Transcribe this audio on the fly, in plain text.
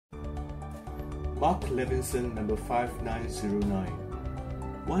Mark Levinson No. 5909.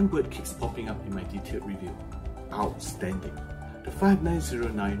 One word keeps popping up in my detailed review: outstanding. The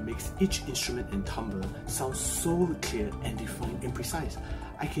 5909 makes each instrument and timbre sound so clear and defined and precise.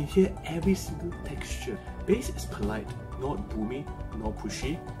 I can hear every single texture. Bass is polite, not boomy, nor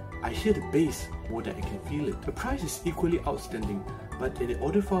pushy. I hear the bass more than I can feel it. The price is equally outstanding, but in the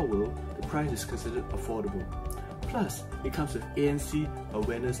audiophile world, the price is considered affordable. Plus, it comes with ANC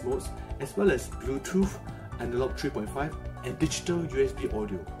awareness modes, as well as Bluetooth, analog 3.5, and digital USB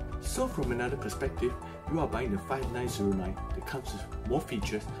audio. So from another perspective, you are buying the 5909 that comes with more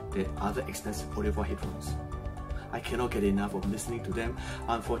features than other expensive audiophile headphones. I cannot get enough of listening to them.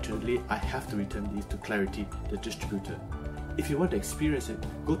 Unfortunately, I have to return these to Clarity, the distributor. If you want to experience it,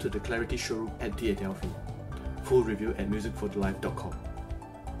 go to the Clarity showroom at the Adelphi. Full review at musicforthelife.com.